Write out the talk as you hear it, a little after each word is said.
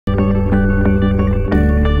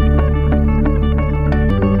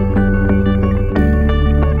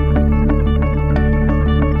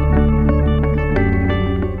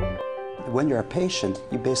patient,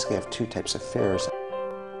 you basically have two types of fears.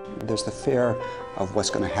 There's the fear of what's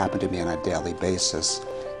going to happen to me on a daily basis,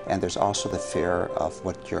 and there's also the fear of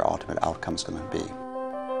what your ultimate outcome is going to be.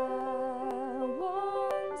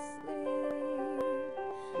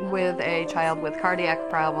 With a child with cardiac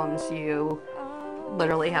problems, you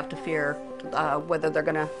literally have to fear whether they're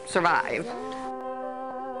going to survive.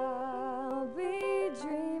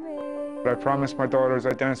 I promised my daughters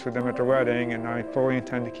I'd dance with them at their wedding, and I fully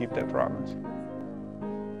intend to keep that promise.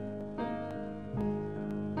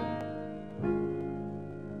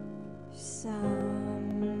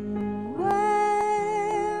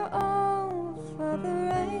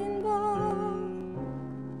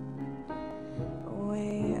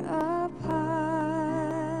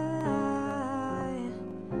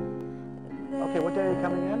 Okay, what day are you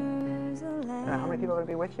coming in? And how many people are going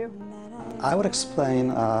to be with you? I would explain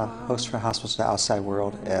Hosts for Hospitals to the outside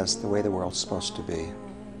world as the way the world's supposed to be.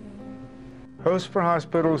 Hosts for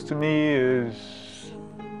Hospitals to me is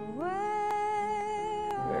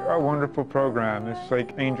a wonderful program. It's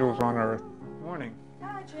like angels on earth. Morning.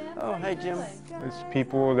 Hi, Jim. Oh, hi, Jim. It's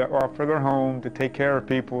people that offer their home to take care of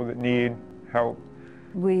people that need help.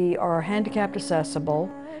 We are handicapped accessible.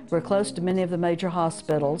 We're close to many of the major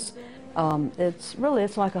hospitals. It's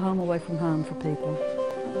like a home away from home for people.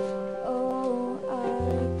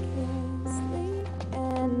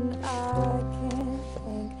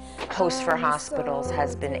 Hosts for Hospitals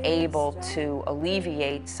has been able to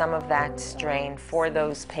alleviate some of that strain for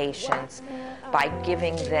those patients by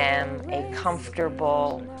giving them a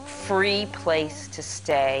comfortable, free place to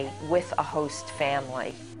stay with a host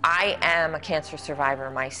family. I am a cancer survivor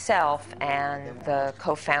myself, and the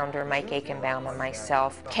co-founder, Mike Akenbaum, and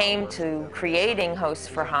myself came to creating Hosts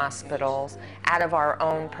for Hospitals out of our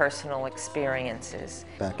own personal experiences.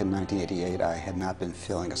 Back in 1988, I had not been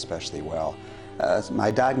feeling especially well. My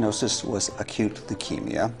diagnosis was acute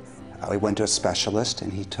leukemia. We went to a specialist,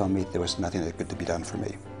 and he told me there was nothing that could be done for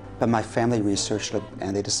me. But my family researched it,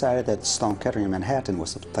 and they decided that Sloan Kettering in Manhattan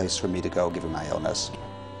was the place for me to go given my illness.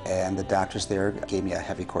 And the doctors there gave me a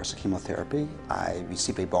heavy course of chemotherapy. I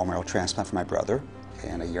received a bone marrow transplant for my brother,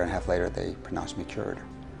 and a year and a half later they pronounced me cured.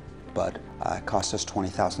 But it cost us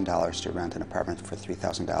 $20,000 to rent an apartment for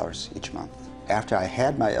 $3,000 each month. After I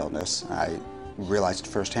had my illness, I realized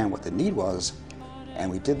firsthand what the need was, and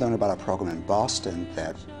we did learn about a program in Boston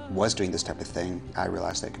that was doing this type of thing. I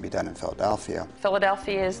realized that could be done in Philadelphia.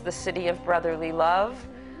 Philadelphia is the city of brotherly love.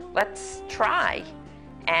 Let's try.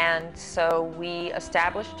 And so we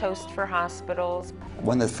established Hosts for Hospitals.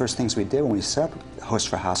 One of the first things we did when we set up Hosts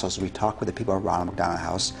for Hospitals, we talked with the people at Ronald McDonald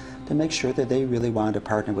House to make sure that they really wanted to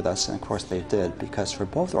partner with us, and of course they did, because for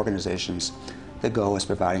both organizations, the goal is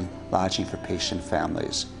providing lodging for patient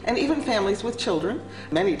families. And even families with children.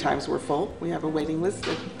 Many times we're full. We have a waiting list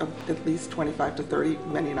of at least 25 to 30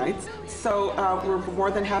 many nights. So we're more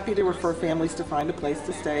than happy to refer families to find a place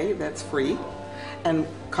to stay that's free and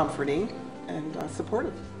comforting and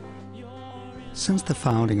supportive. Since the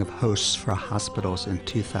founding of Hosts for Hospitals in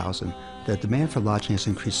 2000, the demand for lodging has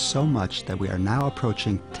increased so much that we are now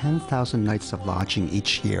approaching 10,000 nights of lodging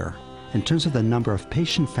each year. In terms of the number of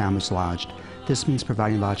patient families lodged, this means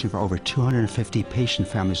providing lodging for over 250 patient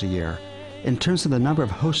families a year. In terms of the number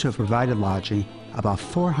of hosts who have provided lodging, about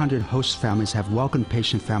 400 host families have welcomed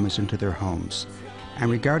patient families into their homes.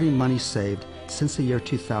 And regarding money saved, since the year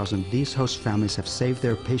 2000, these host families have saved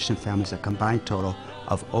their patient families a combined total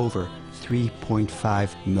of over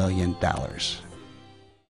 $3.5 million.